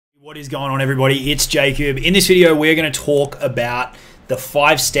What is going on, everybody? It's Jacob. In this video, we're going to talk about the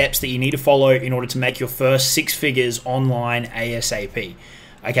 5 steps that you need to follow in order to make your first 6 figures online ASAP.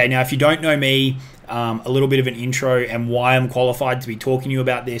 Okay, now if you don't know me, a little bit of an intro and why I'm qualified to be talking to you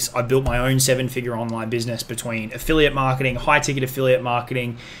about this. I built my own 7-figure online business between affiliate marketing, high-ticket affiliate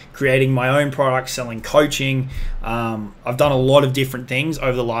marketing, creating my own products, selling coaching. I've done a lot of different things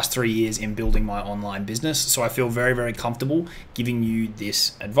over the last 3 years in building my online business, so I feel very, very comfortable giving you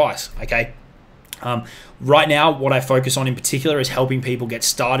this advice, okay? Right now, what I focus on in particular is helping people get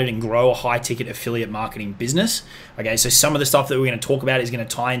started and grow a high-ticket affiliate marketing business. Okay, so some of the stuff that we're going to talk about is going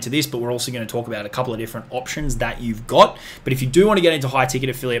to tie into this, but we're also going to talk about a couple of different options that you've got. But if you do want to get into high-ticket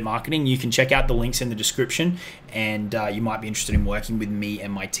affiliate marketing, you can check out the links in the description, and you might be interested in working with me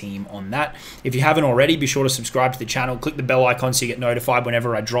and my team on that. If you haven't already, be sure to subscribe to the channel, click the bell icon so you get notified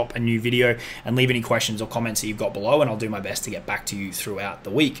whenever I drop a new video, and leave any questions or comments that you've got below, and I'll do my best to get back to you throughout the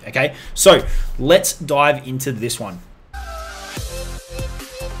week. Okay, so let's dive into this one.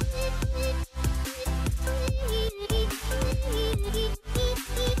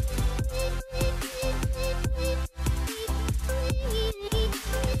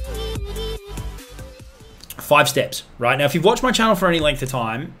 Five steps, right? Now, if you've watched my channel for any length of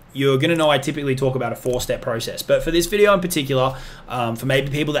time, you're going to know I typically talk about a 4-step process. But for this video in particular, for maybe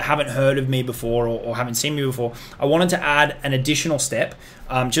people that haven't heard of me before or haven't seen me before, I wanted to add an additional step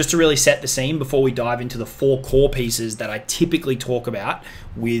just to really set the scene before we dive into the 4 core pieces that I typically talk about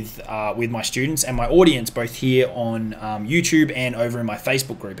with my students and my audience, both here on YouTube and over in my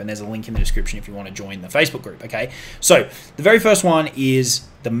Facebook group. And there's a link in the description if you want to join the Facebook group, okay? So the very first one is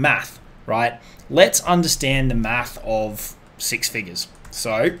the math, right? Let's understand the math of 6 figures.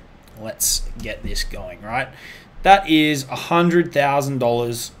 So let's get this going, right? That is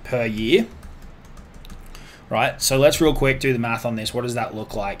 $100,000 per year, right? So let's real quick do the math on this. What does that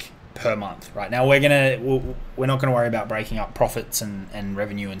look like per month, right? Now we're not gonna worry about breaking up profits and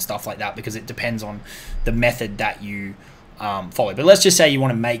revenue and stuff like that because it depends on the method that you follow. But let's just say you want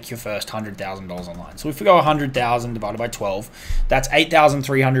to make your first $100,000 online. So if we go 100,000 divided by 12, that's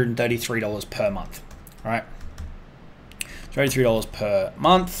 $8,333 per month, right? $33 per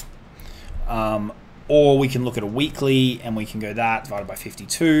month. Or we can look at a weekly and we can go that divided by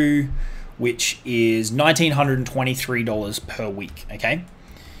 52, which is $1,923 per week, okay?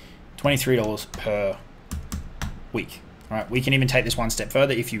 $23 per week, all right? We can even take this one step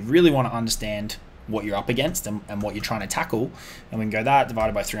further if you really want to understand what you're up against and what you're trying to tackle, and we can go that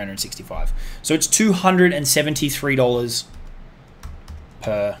divided by 365. So it's $273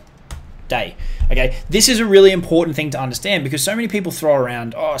 per day. Okay, this is a really important thing to understand because so many people throw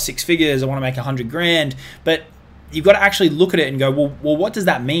around, oh, 6 figures, I want to make 100 grand, but you've got to actually look at it and go, well, what does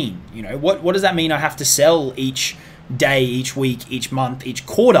that mean? You know, what does that mean I have to sell each day, each week, each month, each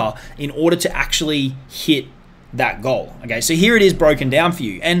quarter in order to actually hit that goal? Okay, so here it is broken down for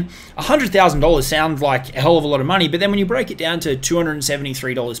you, and $100,000 sounds like a hell of a lot of money, but then when you break it down to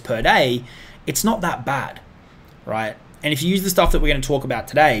 $273 per day, it's not that bad, right? And if you use the stuff that we're going to talk about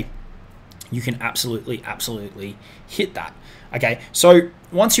today, you can absolutely hit that. Okay, so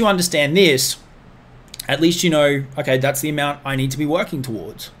once you understand this, at least you know, okay, that's the amount I need to be working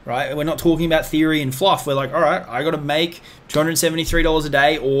towards, right? We're not talking about theory and fluff. We're like, all right, I got to make $273 a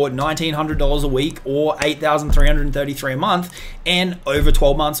day or $1,900 a week or $8,333 a month, and over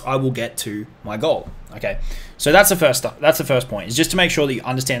 12 months, I will get to my goal, okay? So that's the first stuff. That's the first point, is just to make sure that you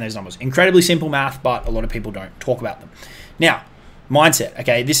understand those numbers. Incredibly simple math, but a lot of people don't talk about them. Now, mindset,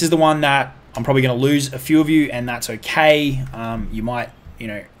 okay? This is the one that I'm probably going to lose a few of you, and that's okay. You might, you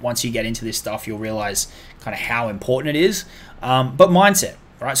know, once you get into this stuff, you'll realize kind of how important it is. But mindset,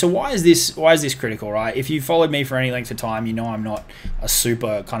 right? So why is this critical, right? If you've followed me for any length of time, you know I'm not a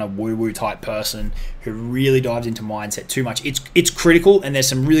super kind of woo-woo type person who really dives into mindset too much. It's critical, and there's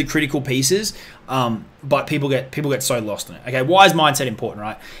some really critical pieces, but people get so lost in it. Okay, why is mindset important,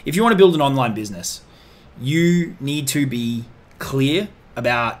 right? If you want to build an online business, you need to be clear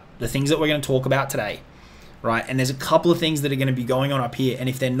about the things that we're going to talk about today, right? And there's a couple of things that are going to be going on up here, and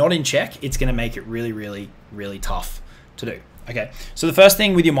if they're not in check, it's going to make it really tough to do. Okay, so the first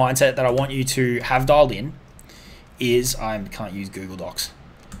thing with your mindset that I want you to have dialed in is, I can't use Google Docs,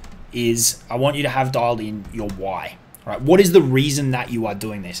 is I want you to have dialed in your why, right? What is the reason that you are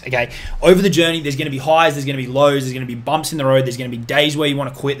doing this? Okay, over the journey, there's going to be highs, there's going to be lows, there's going to be bumps in the road, there's going to be days where you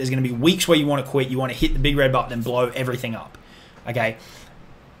want to quit, there's going to be weeks where you want to quit, you want to hit the big red button and blow everything up, okay?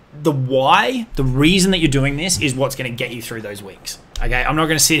 The why, the reason that you're doing this is what's going to get you through those weeks. Okay, I'm not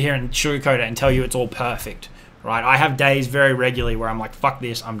going to sit here and sugarcoat it and tell you it's all perfect, right? I have days very regularly where I'm like, fuck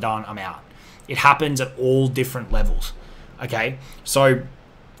this, I'm done, I'm out. It happens at all different levels. Okay, so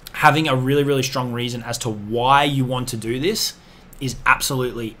having a really, really strong reason as to why you want to do this is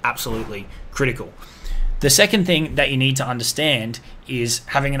absolutely, absolutely critical. The second thing that you need to understand is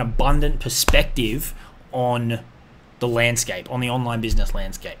having an abundant perspective on the landscape, on the online business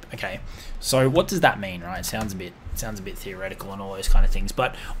landscape. Okay, so what does that mean, right? It sounds a bit theoretical and all those kind of things,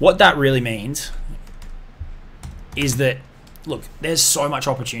 but what that really means is that, look, there's so much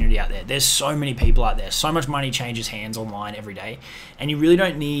opportunity out there. There's so many people out there. So much money changes hands online every day, and you really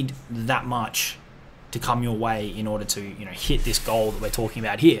don't need that much to come your way in order to, you know, hit this goal that we're talking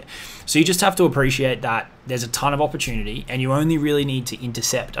about here. So you just have to appreciate that there's a ton of opportunity, and you only really need to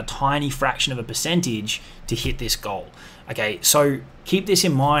intercept a tiny fraction of a percentage to hit this goal. Okay, so keep this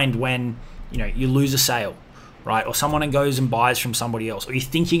in mind when, you know, you lose a sale, right? Or someone goes and buys from somebody else, or you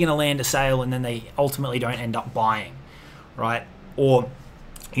think you're going to land a sale and then they ultimately don't end up buying, right? Or,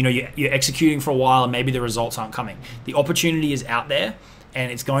 you know, you're executing for a while and maybe the results aren't coming. The opportunity is out there, and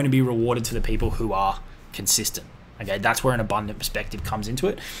it's going to be rewarded to the people who are consistent. Okay, that's where an abundant perspective comes into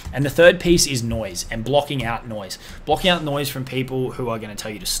it. And the third piece is noise and blocking out noise. Blocking out noise from people who are going to tell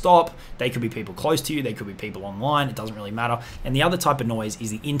you to stop. They could be people close to you. They could be people online. It doesn't really matter. And the other type of noise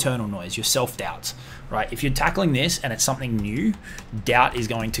is the internal noise, your self-doubts, right? If you're tackling this and it's something new, doubt is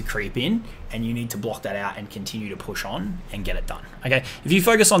going to creep in, and you need to block that out and continue to push on and get it done. Okay, if you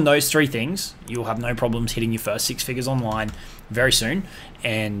focus on those three things, you'll have no problems hitting your first 6 figures online very soon,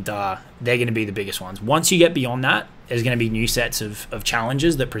 and they're going to be the biggest ones. Once you get beyond that, there's going to be new sets of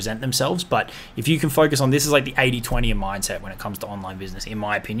challenges that present themselves. But if you can focus on, this is like the 80-20 mindset when it comes to online business, in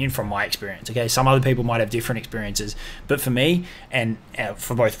my opinion, from my experience. Okay, some other people might have different experiences, but for me, and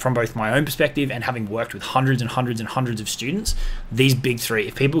from both my own perspective and having worked with hundreds and hundreds and hundreds of students, these big three,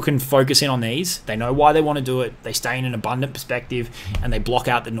 if people can focus in on these, they know why they want to do it, they stay in an abundant perspective, and they block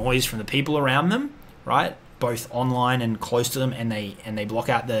out the noise from the people around them, right? Both online and close to them, and they block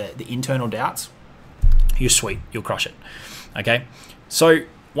out the internal doubts, you're sweet, you'll crush it. Okay, so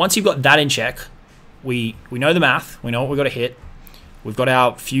once you've got that in check, we know the math, we know what we've got to hit, we've got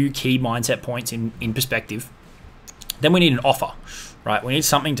our few key mindset points in perspective, then we need an offer, right? We need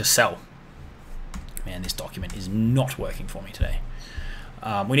something to sell. Man, this document is not working for me today.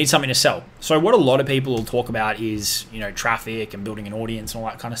 We need something to sell. So what a lot of people will talk about is, you know, traffic and building an audience and all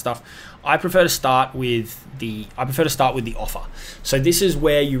that kind of stuff. I prefer to start with the offer. So this is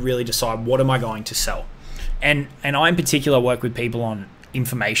where you really decide, what am I going to sell? And I in particular work with people on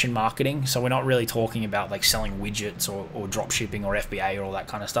information marketing. So we're not really talking about like selling widgets or drop shipping or FBA or all that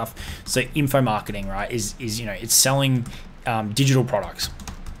kind of stuff. So info marketing, right, is you know, it's selling digital products.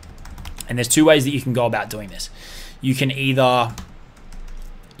 And there's two ways that you can go about doing this. You can either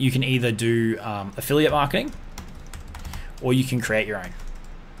do affiliate marketing, or you can create your own.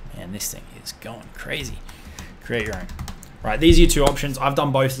 And this thing is going crazy. Create your own. Right, these are your two options. I've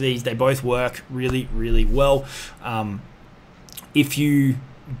done both of these. They both work really, really well. If you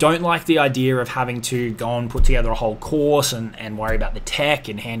don't like the idea of having to go and put together a whole course and worry about the tech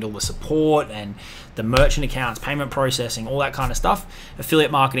and handle the support and the merchant accounts, payment processing, all that kind of stuff,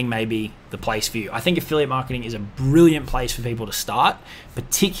 affiliate marketing may be the place for you. I think affiliate marketing is a brilliant place for people to start,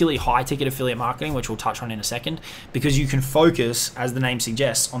 particularly high ticket affiliate marketing, which we'll touch on in a second, because you can focus, as the name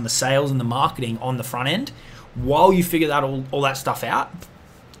suggests, on the sales and the marketing on the front end. While you figure that all that stuff out,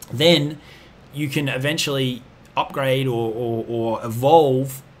 then you can eventually upgrade or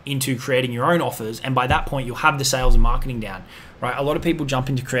evolve into creating your own offers, and by that point you'll have the sales and marketing down, right? A lot of people jump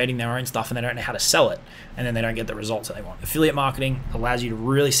into creating their own stuff and they don't know how to sell it, and then they don't get the results that they want. Affiliate marketing allows you to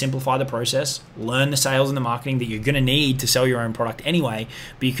really simplify the process, learn the sales and the marketing that you're going to need to sell your own product anyway,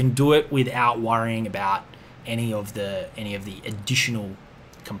 but you can do it without worrying about any of the additional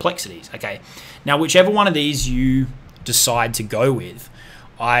complexities. Okay, now whichever one of these you decide to go with,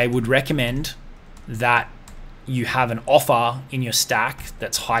 I would recommend that you have an offer in your stack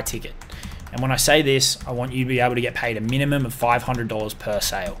that's high ticket. And when I say this, I want you to be able to get paid a minimum of $500 per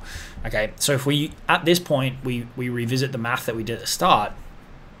sale. Okay, so if we, at this point, we revisit the math that we did at the start,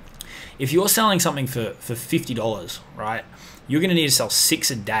 if you're selling something for $50, right, you're gonna need to sell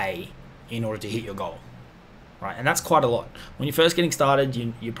 6 a day in order to hit your goal. Right, and that's quite a lot. When you're first getting started,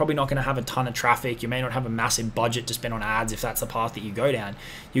 you're probably not going to have a ton of traffic. You may not have a massive budget to spend on ads if that's the path that you go down.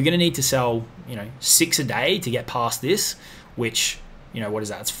 You're going to need to sell, 6 a day to get past this, which, what is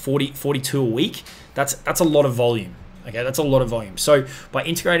that? It's 42 a week. That's a lot of volume. Okay, that's a lot of volume. So by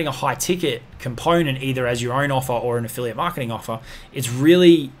integrating a high ticket component, either as your own offer or an affiliate marketing offer, it's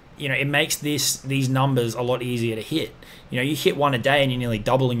really, it makes these numbers a lot easier to hit. You hit 1 a day and you're nearly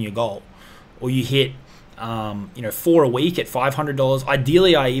doubling your goal, or you hit 4 a week at $500.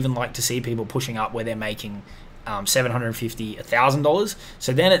 Ideally, I even like to see people pushing up where they're making $750, $1,000.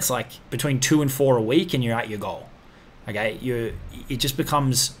 So then it's like between 2 and 4 a week, and you're at your goal. Okay, it just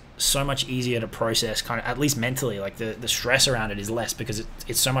becomes so much easier to process, kind of, at least mentally. Like the stress around it is less because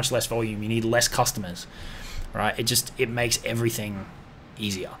it's so much less volume. You need less customers, right? It makes everything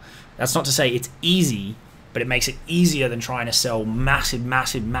easier. That's not to say it's easy, but it makes it easier than trying to sell massive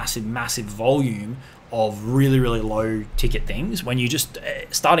volume of really low ticket things. When you just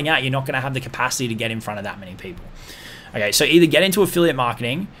starting out, you're not going to have the capacity to get in front of that many people. Okay, so either get into affiliate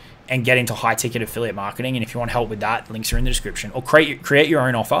marketing and get into high ticket affiliate marketing, and if you want help with that, links are in the description, or create your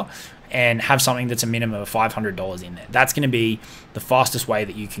own offer and have something that's a minimum of $500 in there. That's going to be the fastest way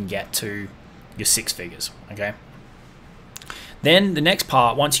that you can get to your 6 figures. Okay, then the next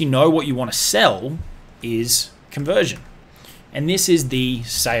part, once you know what you want to sell, is conversion. And this is the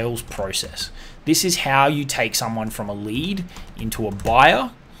sales process. This is how you take someone from a lead into a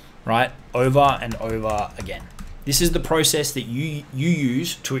buyer, right, over and over again. This is the process that you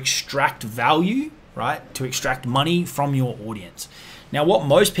use to extract value, right, to extract money from your audience. Now, what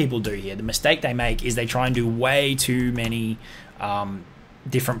most people do here, the mistake they make, is they try and do way too many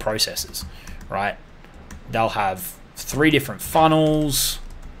different processes, right? They'll have 3 different funnels.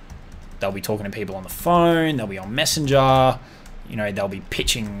 They'll be talking to people on the phone. They'll be on Messenger. You know, they'll be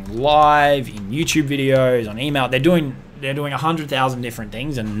pitching live in YouTube videos, on email. They're doing 100,000 different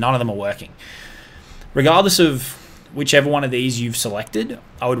things, and none of them are working. Regardless of whichever one of these you've selected,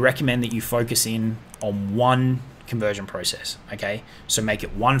 I would recommend that you focus in on one conversion process. Okay, so make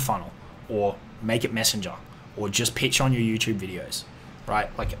it one funnel, or make it Messenger, or just pitch on your YouTube videos, right?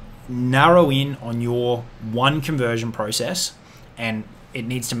 Like, narrow in on your one conversion process, and it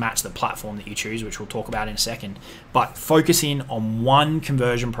needs to match the platform that you choose, which we'll talk about in a second. But focus in on one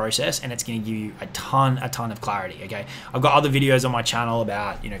conversion process, and it's going to give you a ton of clarity. Okay, I've got other videos on my channel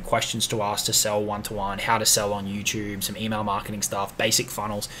about, you know, questions to ask to sell one-to-one, how to sell on YouTube, some email marketing stuff, basic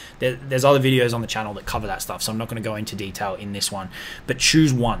funnels. There's other videos on the channel that cover that stuff, so I'm not going to go into detail in this one. But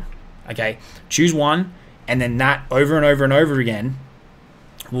choose one. Okay, choose one, and then that over and over and over again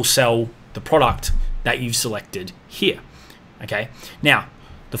will sell the product that you've selected here. Okay, now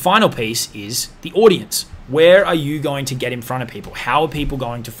the final piece is the audience. Where are you going to get in front of people? How are people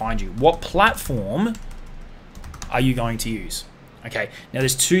going to find you? What platform are you going to use? Okay, now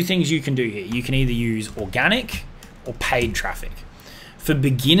there's 2 things you can do here. You can either use organic or paid traffic. For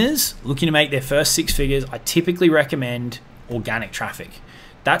beginners looking to make their first 6 figures, I typically recommend organic traffic.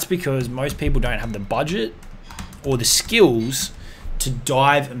 That's because most people don't have the budget or the skills to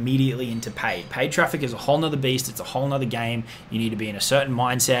dive immediately into paid. Paid traffic is a whole nother beast. It's a whole nother game. You need to be in a certain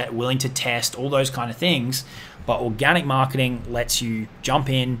mindset, willing to test, all those kind of things. But organic marketing lets you jump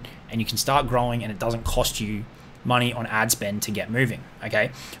in and you can start growing, and it doesn't cost you money on ad spend to get moving.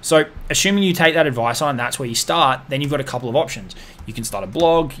 Okay, so assuming you take that advice on, that's where you start, then you've got a couple of options. You can start a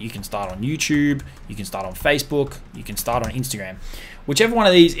blog, you can start on YouTube, you can start on Facebook, you can start on Instagram. Whichever one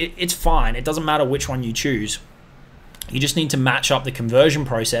of these, it's fine. It doesn't matter which one you choose. You just need to match up the conversion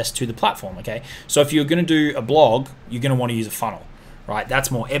process to the platform, okay? So if you're going to do a blog, you're going to want to use a funnel, right? That's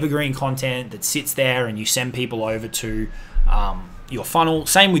more evergreen content that sits there, and you send people over to your funnel.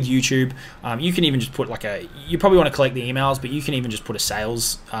 Same with YouTube. You can even just put you probably want to collect the emails, but you can even just put a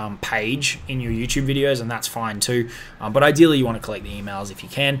sales page in your YouTube videos, and that's fine too. But ideally, you want to collect the emails if you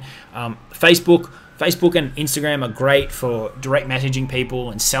can. Facebook and Instagram are great for direct messaging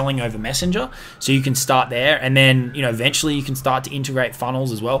people and selling over Messenger. So you can start there, and then, you know, eventually you can start to integrate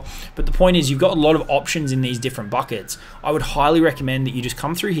funnels as well. But the point is, you've got a lot of options in these different buckets. I would highly recommend that you just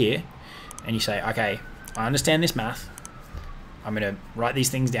come through here and you say, okay, I understand this math. I'm going to write these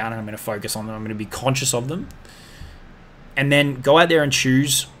things down, and I'm going to focus on them. I'm going to be conscious of them. And then go out there and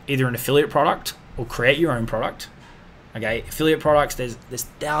choose either an affiliate product or create your own product. Okay, affiliate products, there's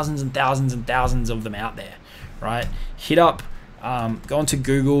thousands and thousands and thousands of them out there, right? Hit up, go onto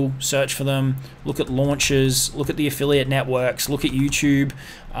Google, search for them, look at launches, look at the affiliate networks, look at YouTube,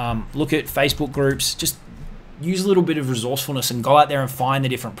 look at Facebook groups. Just use a little bit of resourcefulness and go out there and find the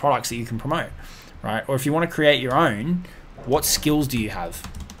different products that you can promote, right? Or if you want to create your own, what skills do you have?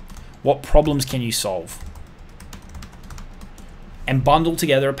 What problems can you solve? And bundle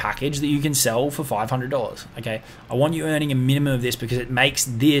together a package that you can sell for $500. Okay, I want you earning a minimum of this because it makes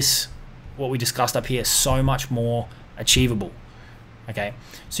this, what we discussed up here, so much more achievable. Okay,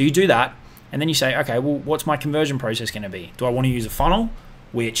 so you do that, and then you say, okay, well, what's my conversion process going to be? Do I want to use a funnel,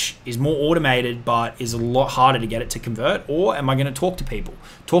 which is more automated but is a lot harder to get it to convert, or am I going to talk to people?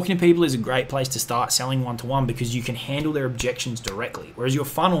 Talking to people is a great place to start selling one-to-one because you can handle their objections directly, whereas your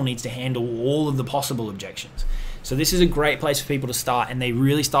funnel needs to handle all of the possible objections. So this is a great place for people to start, and they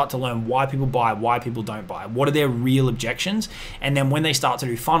really start to learn why people buy, why people don't buy, what are their real objections, and then when they start to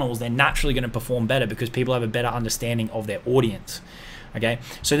do funnels, they're naturally going to perform better because people have a better understanding of their audience. Okay,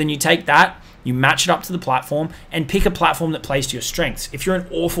 so then you take that, you match it up to the platform, and pick a platform that plays to your strengths. If you're an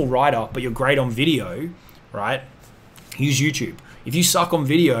awful writer but you're great on video, right, use YouTube. If you suck on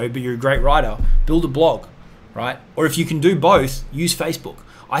video but you're a great writer, build a blog, right? Or if you can do both, use Facebook.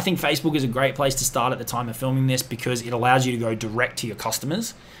 I think Facebook is a great place to start at the time of filming this because it allows you to go direct to your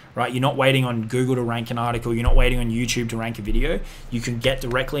customers, right? You're not waiting on Google to rank an article. You're not waiting on YouTube to rank a video. You can get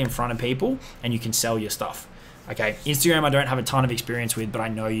directly in front of people and you can sell your stuff. Okay, Instagram I don't have a ton of experience with, but I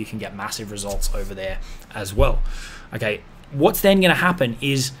know you can get massive results over there as well. Okay, what's then going to happen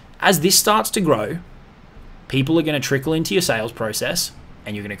is as this starts to grow, people are going to trickle into your sales process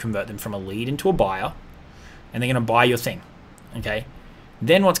and you're going to convert them from a lead into a buyer and they're going to buy your thing. Okay.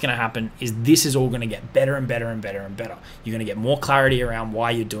 Then what's going to happen is this is all going to get better and better and better and better. You're going to get more clarity around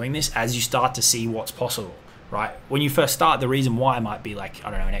why you're doing this as you start to see what's possible, right? When you first start, the reason why might be like, I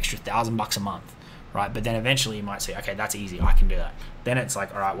don't know, an extra $1,000 a month, right? But then eventually you might say, okay, that's easy. I can do that. Then it's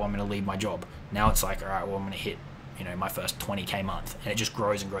like, all right, well, I'm going to leave my job. Now it's like, all right, well, I'm going to hit, you know, my first 20K month, and it just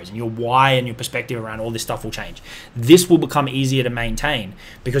grows and grows, and your why and your perspective around all this stuff will change. This will become easier to maintain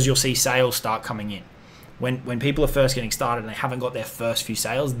because you'll see sales start coming in. When people are first getting started and they haven't got their first few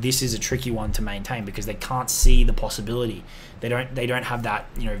sales, this is a tricky one to maintain because they can't see the possibility. They don't have that,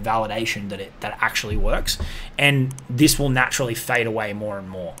 you know, validation that actually works, and this will naturally fade away more and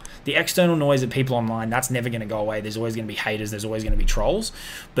more. The external noise of people online, that's never going to go away. There's always going to be haters. There's always going to be trolls,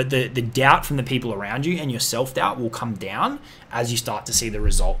 but the doubt from the people around you and your self-doubt will come down as you start to see the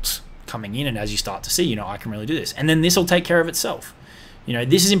results coming in and as you start to see, you know, I can really do this, and then this will take care of itself. You know,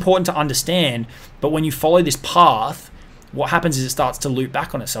 this is important to understand, but when you follow this path, what happens is it starts to loop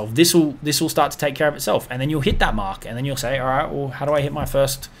back on itself. This will start to take care of itself, and then you'll hit that mark, and then you'll say, all right, well, how do I hit my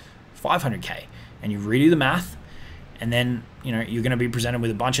first 500K? And you redo the math, and then, you know, you're going to be presented with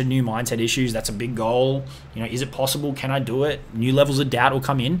a bunch of new mindset issues. That's a big goal. You know, is it possible? Can I do it? New levels of doubt will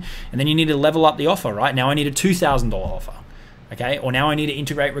come in, and then you need to level up the offer, right? Now I need a $2,000 offer. Okay, or now I need to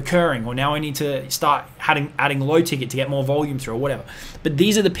integrate recurring, or now I need to start adding low ticket to get more volume through, or whatever. But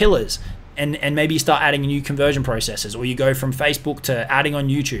these are the pillars, and maybe you start adding new conversion processes, or you go from Facebook to adding on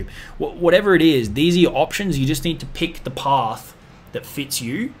YouTube. Whatever it is, these are your options. You just need to pick the path that fits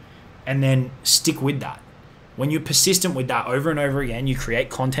you and then stick with that. When you're persistent with that over and over again, you create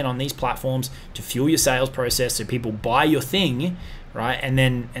content on these platforms to fuel your sales process so people buy your thing, right? And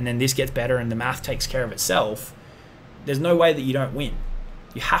then this gets better and the math takes care of itself. There's no way that you don't win.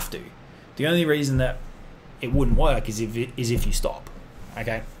 You have to. The only reason that it wouldn't work is if you stop.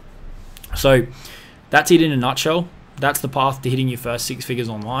 Okay. So that's it in a nutshell. That's the path to hitting your first 6 figures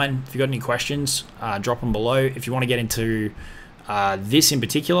online. If you've got any questions, drop them below. If you want to get into this in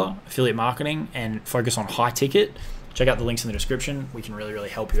particular, affiliate marketing, and focus on high ticket, check out the links in the description. We can really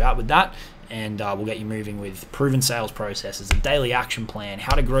help you out with that, and we'll get you moving with proven sales processes, a daily action plan,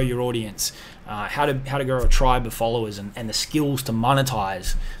 how to grow your audience, how to grow a tribe of followers, and the skills to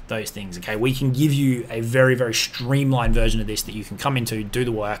monetize those things. Okay, we can give you a very streamlined version of this that you can come into, do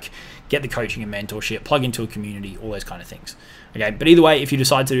the work, get the coaching and mentorship, plug into a community, all those kind of things. Okay, but either way, if you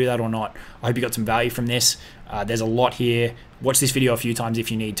decide to do that or not, I hope you got some value from this. There's a lot here. Watch this video a few times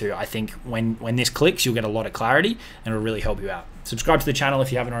if you need to. I think when this clicks, you'll get a lot of clarity and it'll really help you out. Subscribe to the channel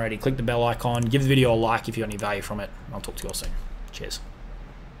if you haven't already. Click the bell icon. Give the video a like if you got any value from it. I'll talk to you all soon. Cheers.